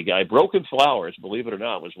a funny guy. Broken Flowers, believe it or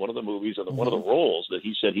not, was one of the movies and one of the roles that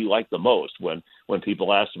he said he liked the most when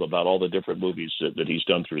people asked him about all the different movies that he's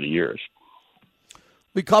done through the years.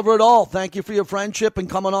 We cover it all. Thank you for your friendship and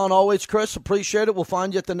coming on always, Chris. Appreciate it. We'll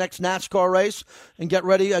find you at the next NASCAR race and get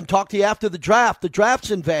ready and talk to you after the draft. The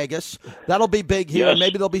draft's in Vegas. That'll be big here. Yes.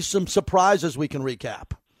 Maybe there'll be some surprises we can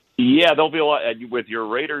recap. Yeah, there'll be a lot with your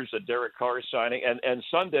Raiders, Derek Carr signing, and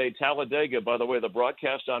Sunday, Talladega. By the way, the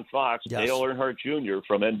broadcast on Fox, yes. Dale Earnhardt Jr.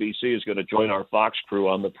 from NBC is going to join our Fox crew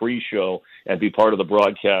on the pre-show and be part of the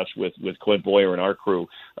broadcast with Clint Boyer and our crew.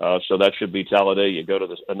 So that should be Talladega. You go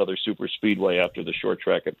to another super speedway after the short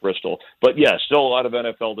track at Bristol. But yeah, still a lot of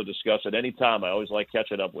NFL to discuss at any time. I always like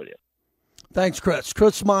catching up with you. Thanks, Chris.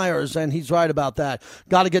 Chris Myers, and he's right about that.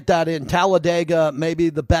 Got to get that in. Talladega, maybe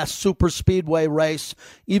the best super speedway race,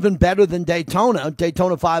 even better than Daytona.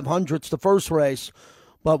 Daytona 500's the first race.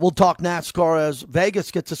 But we'll talk NASCAR as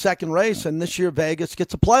Vegas gets a second race, and this year Vegas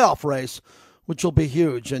gets a playoff race, which will be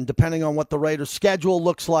huge. And depending on what the Raiders' schedule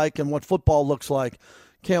looks like and what football looks like,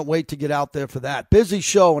 can't wait to get out there for that. Busy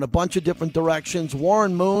show in a bunch of different directions.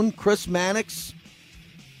 Warren Moon, Chris Mannix,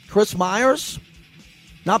 Chris Myers.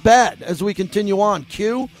 Not bad as we continue on.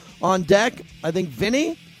 Q on deck. I think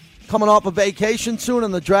Vinny coming off a vacation soon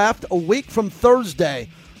in the draft, a week from Thursday.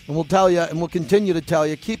 And we'll tell you, and we'll continue to tell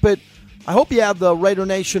you. Keep it. I hope you have the Raider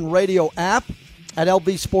Nation radio app at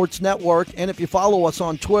LV Sports Network. And if you follow us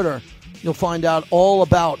on Twitter, you'll find out all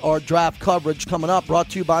about our draft coverage coming up,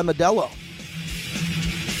 brought to you by Modelo.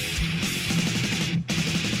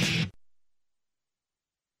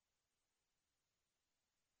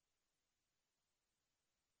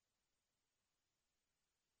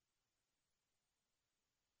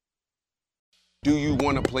 Do you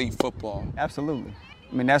want to play football? Absolutely.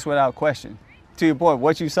 I mean, that's without question. To your point,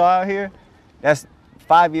 what you saw out here, that's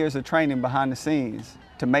 5 years of training behind the scenes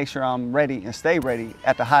to make sure I'm ready and stay ready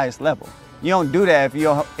at the highest level. You don't do that if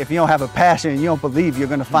you don't have a passion and you don't believe you're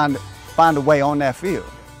going to find a way on that field.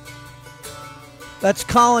 That's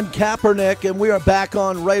Colin Kaepernick, and we are back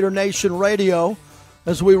on Raider Nation Radio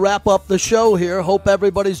as we wrap up the show here. Hope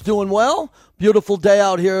everybody's doing well. Beautiful day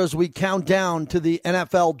out here as we count down to the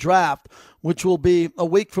NFL Draft, which will be a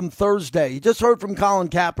week from Thursday. You just heard from Colin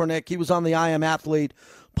Kaepernick. He was on the I Am Athlete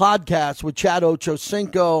podcast with Chad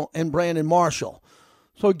Ochocinco and Brandon Marshall.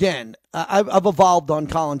 So again, I've evolved on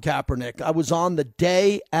Colin Kaepernick. I was on the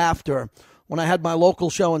day after when I had my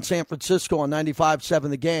local show in San Francisco on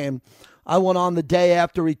 95.7 The Game. I went on the day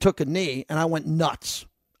after he took a knee, and I went nuts.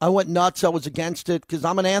 I was against it because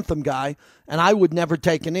I'm an anthem guy, and I would never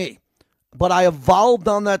take a knee. But I evolved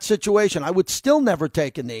on that situation. I would still never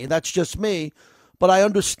take a knee. That's just me. But I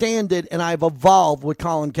understand it, and I've evolved with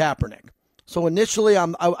Colin Kaepernick. So initially,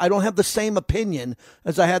 I don't have the same opinion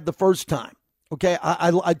as I had the first time. Okay,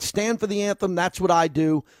 I'd stand for the anthem. That's what I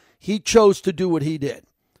do. He chose to do what he did.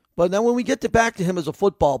 But then when we get back to him as a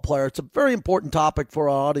football player, it's a very important topic for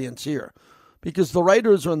our audience here because the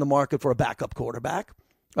Raiders are in the market for a backup quarterback.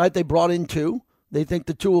 Right? They brought in two. They think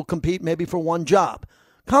the two will compete maybe for one job.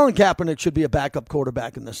 Colin Kaepernick should be a backup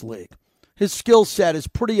quarterback in this league. His skill set is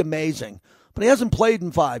pretty amazing, but he hasn't played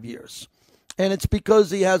in 5 years. And it's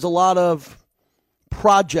because he has a lot of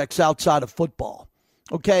projects outside of football.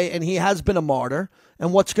 Okay, and he has been a martyr.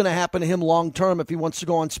 And what's going to happen to him long term if he wants to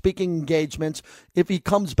go on speaking engagements, if he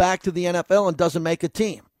comes back to the NFL and doesn't make a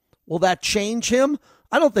team? Will that change him?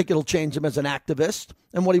 I don't think it'll change him as an activist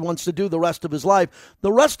and what he wants to do the rest of his life.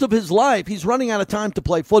 The rest of his life, he's running out of time to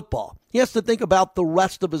play football. He has to think about the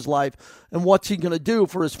rest of his life and what's he going to do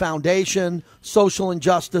for his foundation, social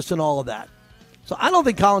injustice, and all of that. So I don't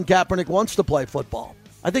think Colin Kaepernick wants to play football.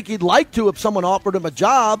 I think he'd like to if someone offered him a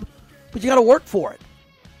job, but you got to work for it.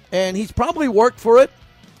 And he's probably worked for it,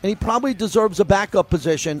 and he probably deserves a backup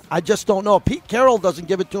position. I just don't know. If Pete Carroll doesn't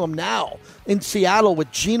give it to him now in Seattle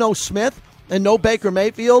with Geno Smith and no Baker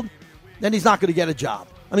Mayfield, then he's not going to get a job.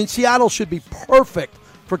 I mean, Seattle should be perfect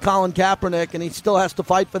for Colin Kaepernick, and he still has to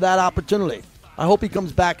fight for that opportunity. I hope he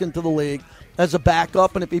comes back into the league as a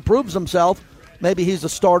backup, and if he proves himself, maybe he's a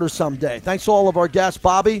starter someday. Thanks to all of our guests.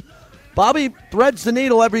 Bobby threads the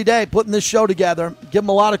needle every day putting this show together. Give him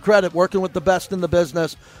a lot of credit working with the best in the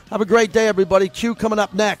business. Have a great day, everybody. Q coming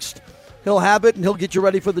up next. He'll have it, and he'll get you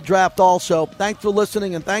ready for the draft also. Thanks for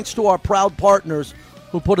listening, and thanks to our proud partners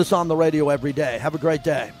who put us on the radio every day. Have a great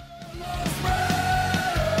day.